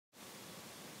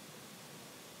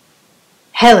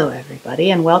Hello everybody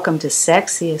and welcome to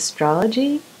Sexy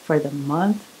Astrology for the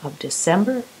month of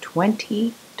December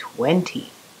 2020.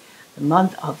 The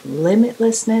month of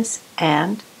limitlessness,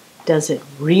 and does it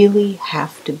really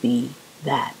have to be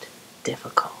that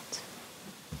difficult?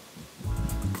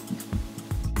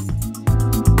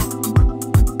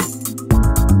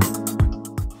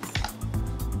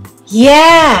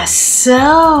 Yeah,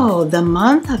 so the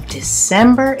month of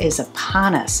December is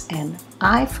upon us, and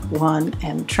I, for one,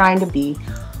 am trying to be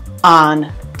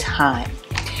on time.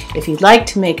 If you'd like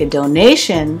to make a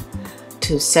donation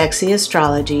to Sexy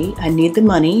Astrology, I need the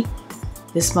money.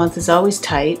 This month is always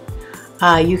tight.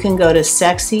 You can go to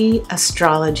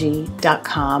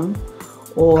sexyastrology.com,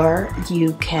 or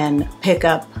you can pick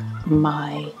up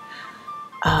my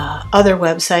other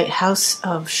website, House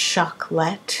of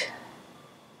Chocolate,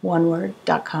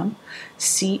 oneword.com,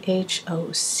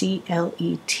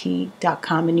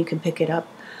 CHOCLET.com, and you can pick it up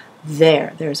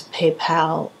there. There's a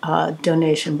PayPal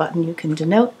donation button. You can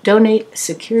donate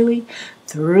securely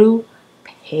through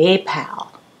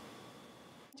PayPal.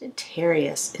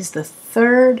 Sagittarius is the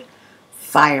third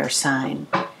fire sign,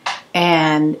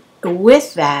 and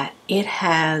with that, it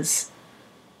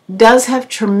does have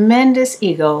tremendous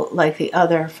ego like the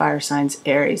other fire signs,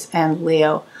 Aries and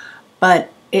Leo,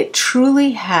 but it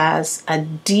truly has a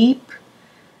deeply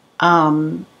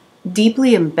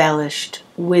embellished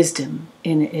wisdom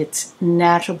in its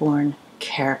natural-born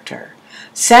character.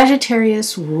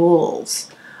 Sagittarius rules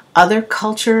other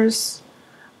cultures,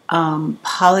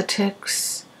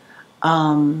 politics,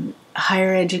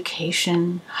 higher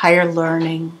education, higher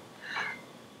learning,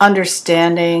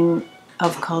 understanding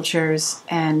of cultures,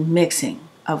 and mixing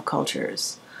of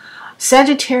cultures.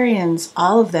 Sagittarians,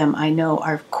 all of them I know,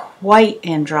 are quite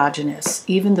androgynous.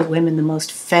 Even the women, the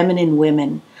most feminine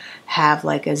women, have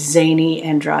like a zany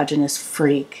androgynous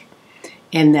freak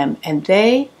in them. And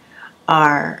they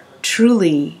are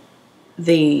truly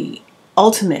the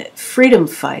ultimate freedom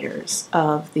fighters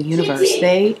of the universe.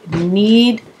 They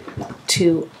need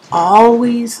to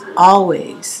always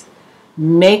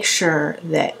make sure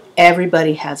that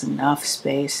everybody has enough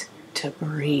space to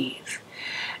breathe.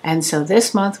 And so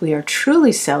this month we are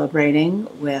truly celebrating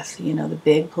with, the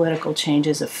big political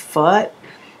changes afoot,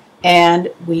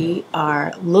 and we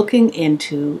are looking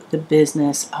into the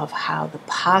business of how the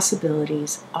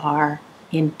possibilities are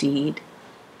indeed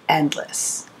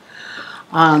endless.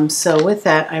 So with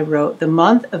that, I wrote, the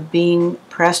month of being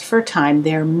pressed for time,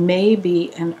 there may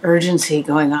be an urgency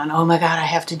going on. Oh my God, I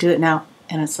have to do it now.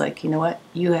 And it's like, you know what?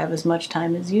 You have as much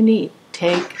time as you need.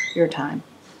 Take your time.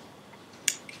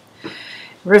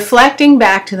 Reflecting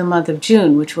back to the month of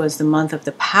June, which was the month of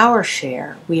the power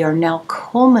share, we are now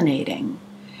culminating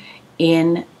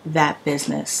in that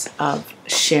business of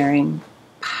sharing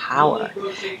power.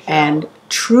 And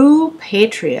true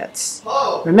patriots,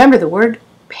 remember the word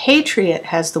patriot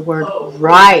has the word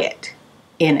riot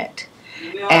in it.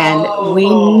 And we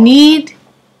need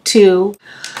to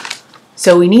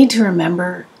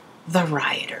remember the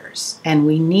rioters, and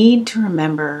we need to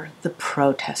remember the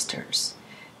protesters.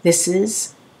 This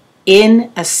is,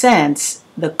 in a sense,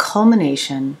 the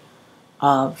culmination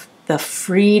of the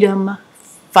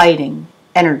freedom-fighting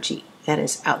energy that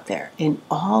is out there in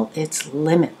all its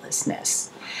limitlessness.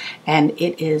 And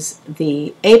it is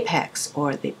the apex,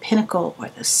 or the pinnacle, or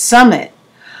the summit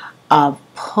of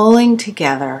pulling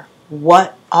together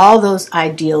what all those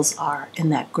ideals are in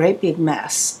that great big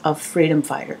mess of freedom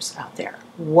fighters out there.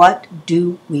 What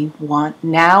do we want?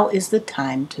 Now is the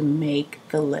time to make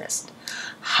the list.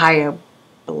 Hire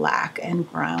black and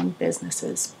brown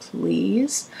businesses,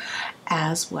 please,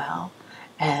 as well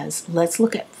as let's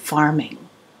look at farming.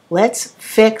 Let's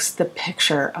fix the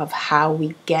picture of how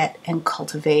we get and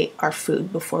cultivate our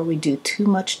food before we do too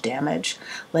much damage.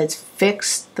 Let's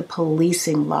fix the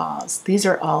policing laws. These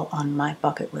are all on my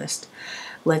bucket list.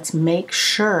 Let's make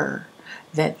sure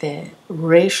that the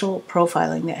racial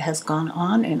profiling that has gone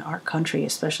on in our country,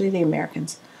 especially the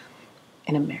Americans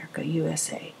in America,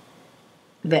 USA,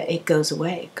 that it goes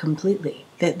away completely,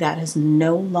 that is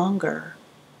no longer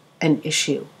an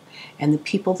issue. And the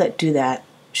people that do that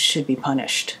should be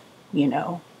punished,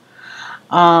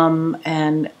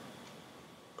 and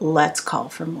let's call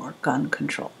for more gun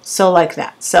control. So like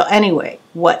that. So anyway,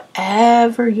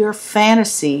 whatever your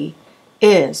fantasy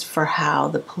is for how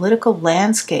the political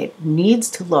landscape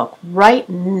needs to look right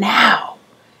now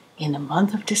in the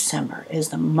month of December is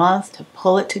the month to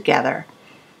pull it together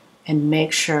and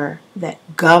make sure that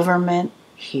government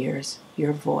hears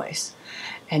your voice,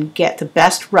 and get the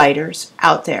best writers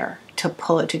out there to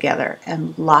pull it together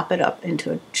and lop it up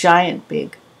into a giant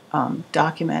big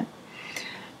document.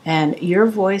 And your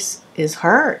voice is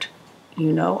heard.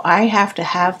 You know, I have to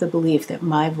have the belief that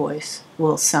my voice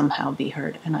will somehow be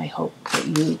heard, and I hope that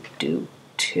you do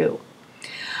too.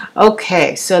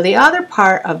 Okay, so the other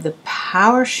part of the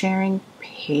Power Sharing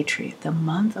Patriot, the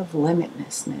month of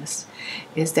limitlessness,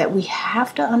 is that we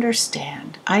have to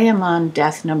understand, I am on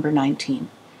death number 19,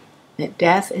 that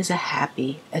death is a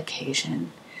happy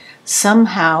occasion.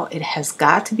 Somehow it has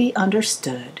got to be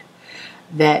understood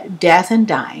that death and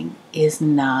dying is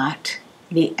not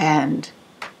the end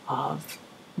of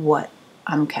what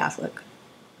I'm Catholic,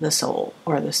 the soul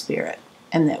or the spirit,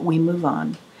 and that we move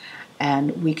on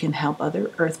and we can help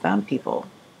other earthbound people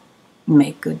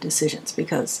make good decisions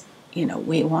because, you know,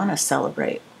 we want to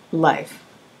celebrate life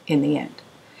in the end.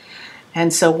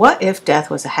 And so what if death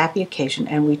was a happy occasion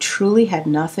and we truly had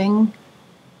nothing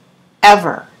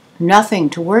ever, nothing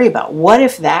to worry about? What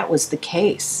if that was the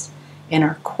case in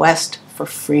our quest for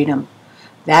freedom?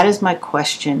 That is my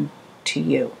question to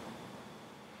you.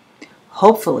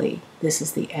 Hopefully, this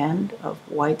is the end of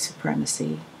white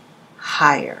supremacy.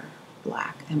 Hire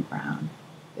black and brown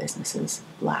businesses.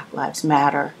 Black Lives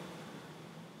Matter.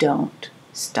 Don't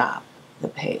stop the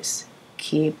pace.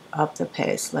 Keep up the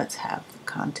pace. Let's have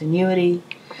continuity.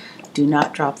 Do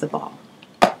not drop the ball.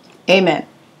 Amen.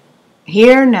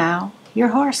 Here now, your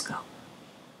horoscope.